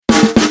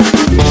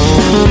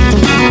The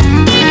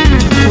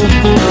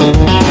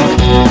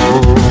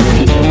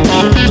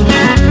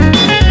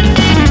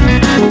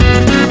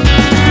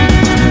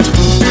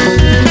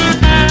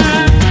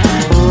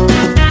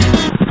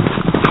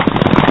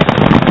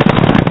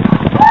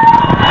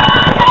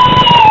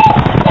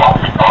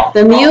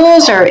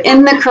mules are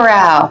in the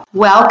corral.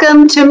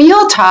 Welcome to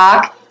Mule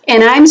Talk,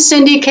 and I'm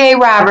Cindy K.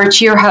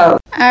 Roberts, your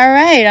host. All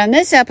right, on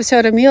this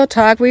episode of Mule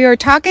Talk, we are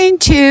talking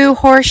to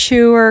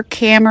horseshoer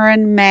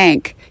Cameron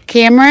Mank.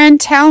 Cameron,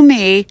 tell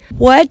me,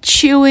 what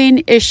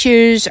shoeing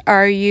issues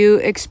are you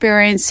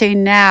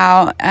experiencing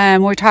now?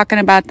 We're talking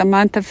about the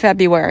month of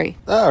February.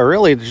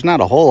 Really, there's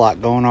not a whole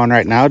lot going on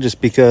right now, just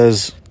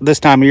because this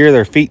time of year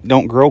their feet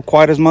don't grow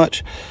quite as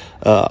much.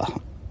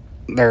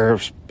 Their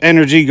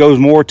energy goes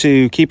more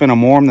to keeping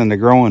them warm than the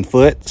growing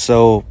foot.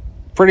 So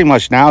pretty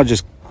much now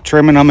just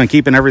trimming them and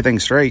keeping everything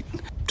straight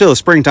till the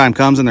springtime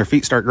comes and their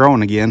feet start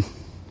growing again.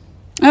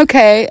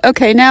 Okay.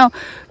 Now,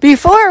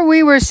 before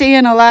we were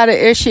seeing a lot of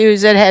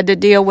issues that had to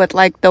deal with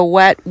like the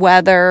wet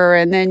weather,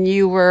 and then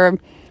you were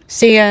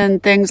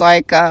seeing things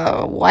like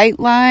white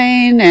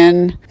line.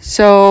 And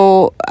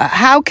so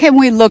how can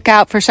we look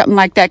out for something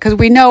like that? Because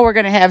we know we're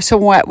going to have some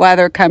wet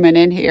weather coming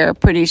in here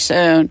pretty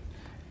soon.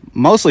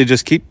 Mostly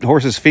just keep the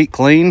horses' feet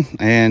clean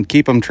and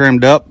keep them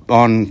trimmed up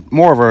on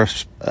more of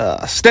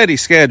a steady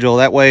schedule.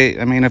 That way,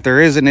 I mean, if there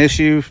is an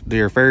issue,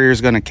 your farrier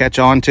is going to catch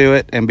on to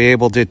it and be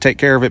able to take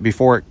care of it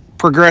before it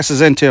progresses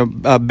into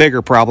a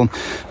bigger problem.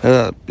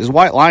 Is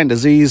white line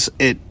disease,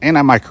 it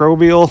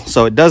antimicrobial,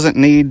 so it doesn't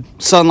need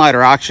sunlight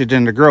or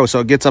oxygen to grow, so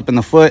it gets up in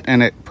the foot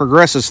and it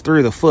progresses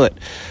through the foot.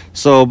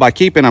 So by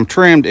keeping them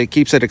trimmed, it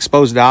keeps it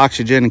exposed to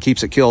oxygen and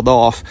keeps it killed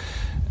off.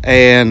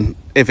 And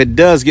if it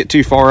does get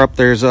too far up,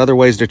 there's other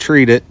ways to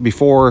treat it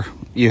before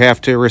you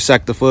have to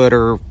resect the foot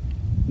or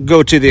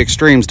go to the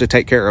extremes to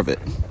take care of it.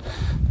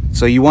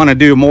 So you want to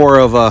do more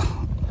of a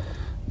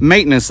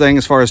maintenance thing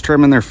as far as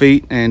trimming their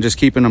feet and just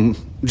keeping them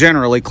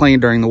generally clean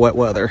during the wet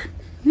weather.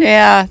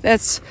 Yeah,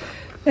 that's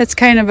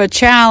kind of a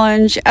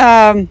challenge.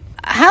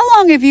 How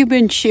long have you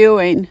been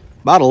shoeing?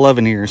 About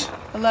 11 years.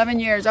 11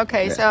 years.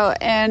 Okay. Yeah. So,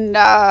 and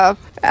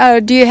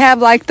do you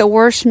have like the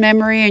worst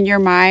memory in your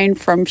mind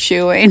from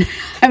shoeing?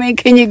 I mean,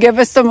 can you give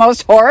us the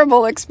most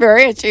horrible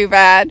experience you've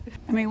had?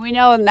 I mean, we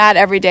know not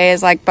every day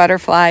is like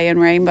butterfly and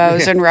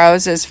rainbows and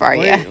roses for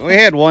you. We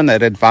had one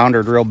that had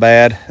foundered real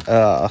bad,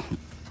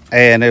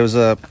 and it was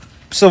a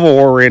Civil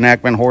War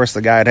reenactment horse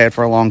the guy had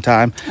for a long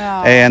time. Oh.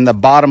 And the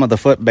bottom of the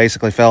foot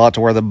basically fell out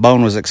to where the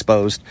bone was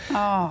exposed.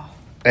 Oh.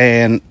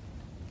 And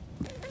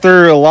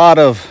through a lot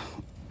of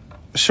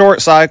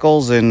short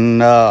cycles and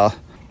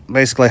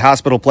basically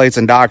hospital plates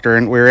and doctor,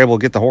 and we were able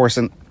to get the horse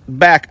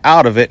back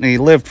out of it, and he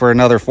lived for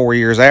another 4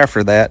 years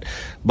after that.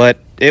 But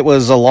it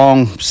was a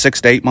long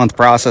 6 to 8 month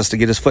process to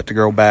get his foot to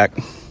grow back.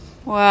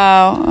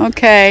 Wow.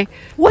 Okay.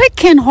 What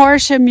can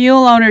horse and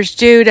mule owners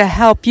do to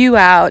help you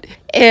out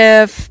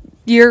if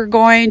you're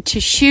going to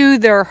shoe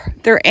their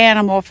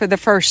animal for the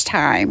first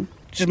time?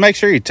 Just make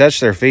sure you touch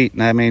their feet.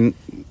 And I mean,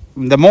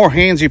 the more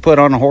hands you put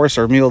on a horse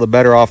or mule, the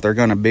better off they're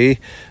going to be.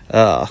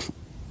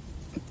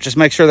 Just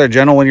make sure they're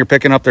gentle when you're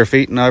picking up their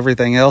feet and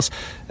everything else,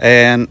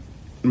 and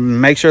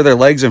make sure their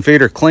legs and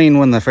feet are clean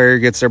when the farrier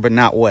gets there, but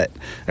not wet.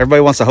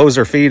 Everybody wants to hose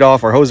their feet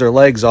off or hose their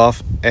legs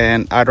off,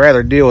 and I'd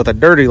rather deal with a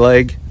dirty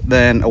leg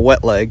than a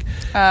wet leg.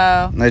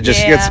 Oh, it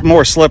just gets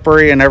more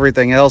slippery and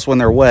everything else when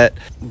they're wet.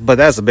 But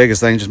that's the biggest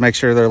thing. Just make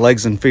sure their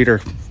legs and feet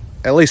are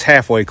at least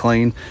halfway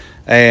clean,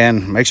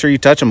 and make sure you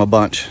touch them a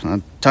bunch.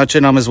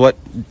 Touching them is what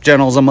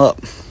gentles them up.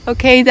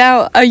 Okay,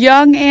 now a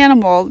young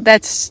animal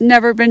that's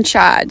never been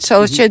shod,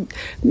 so should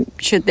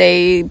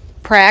they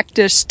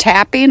practice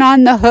tapping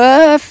on the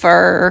hoof,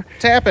 or?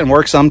 Tapping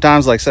works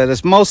sometimes. Like I said,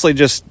 it's mostly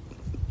just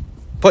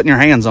putting your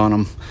hands on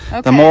them.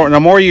 Okay. The more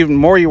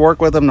you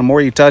work with them, the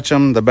more you touch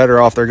them, the better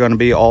off they're going to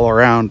be all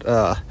around.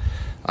 I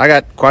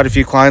got quite a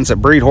few clients that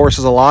breed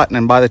horses a lot,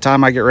 and by the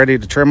time I get ready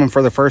to trim them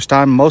for the first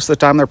time, most of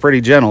the time they're pretty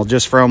gentle,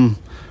 just from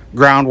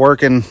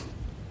groundwork and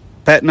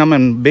petting them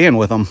and being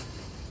with them.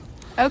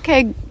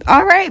 Okay.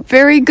 All right.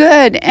 Very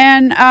good.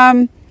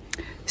 And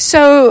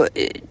so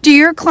do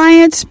your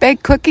clients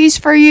bake cookies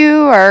for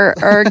you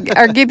or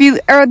give you,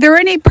 are there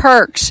any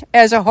perks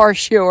as a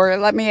horseshoer?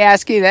 Let me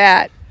ask you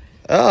that.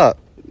 Yeah,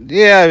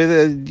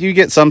 you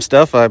get some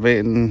stuff. I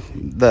mean,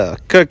 the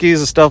cookies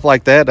and stuff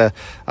like that.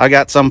 I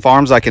got some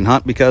farms I can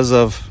hunt because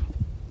of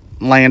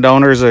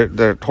landowners or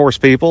the horse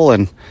people.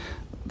 And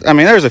I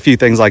mean, there's a few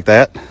things like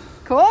that.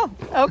 Cool.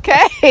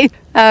 Okay.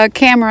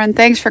 Cameron,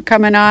 thanks for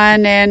coming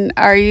on. And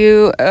are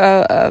you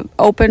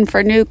open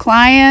for new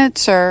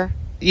clients or?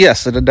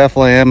 Yes, I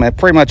definitely am. At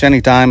pretty much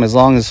any time, as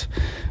long as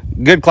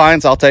good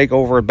clients, I'll take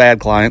over bad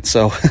clients.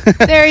 So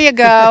there you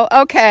go.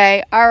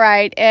 Okay. All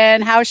right.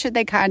 And how should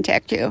they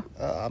contact you?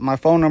 My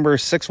phone number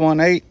is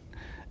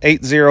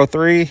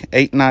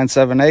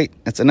 618-803-8978.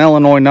 It's an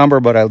Illinois number,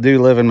 but I do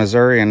live in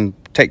Missouri and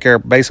take care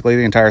of basically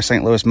the entire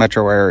St. Louis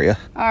metro area.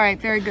 All right.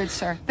 Very good,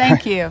 sir.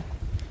 Thank you.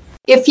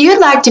 If you'd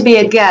like to be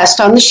a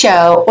guest on the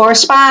show or a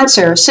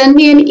sponsor, send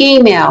me an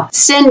email,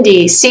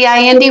 Cindy,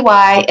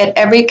 C-I-N-D-Y, at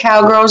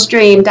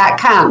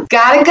everycowgirlsdream.com.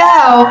 Gotta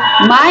go.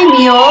 My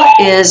mule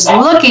is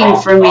looking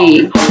for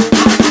me.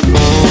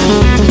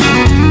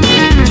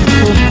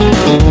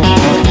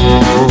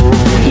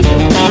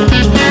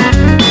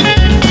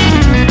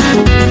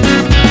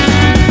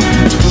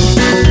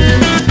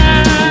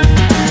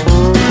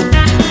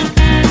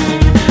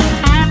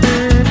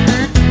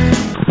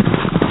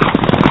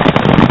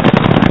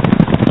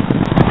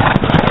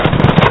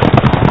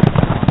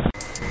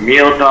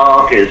 Mule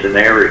Talk is an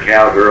Every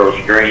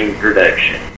Cowgirl's Dream production.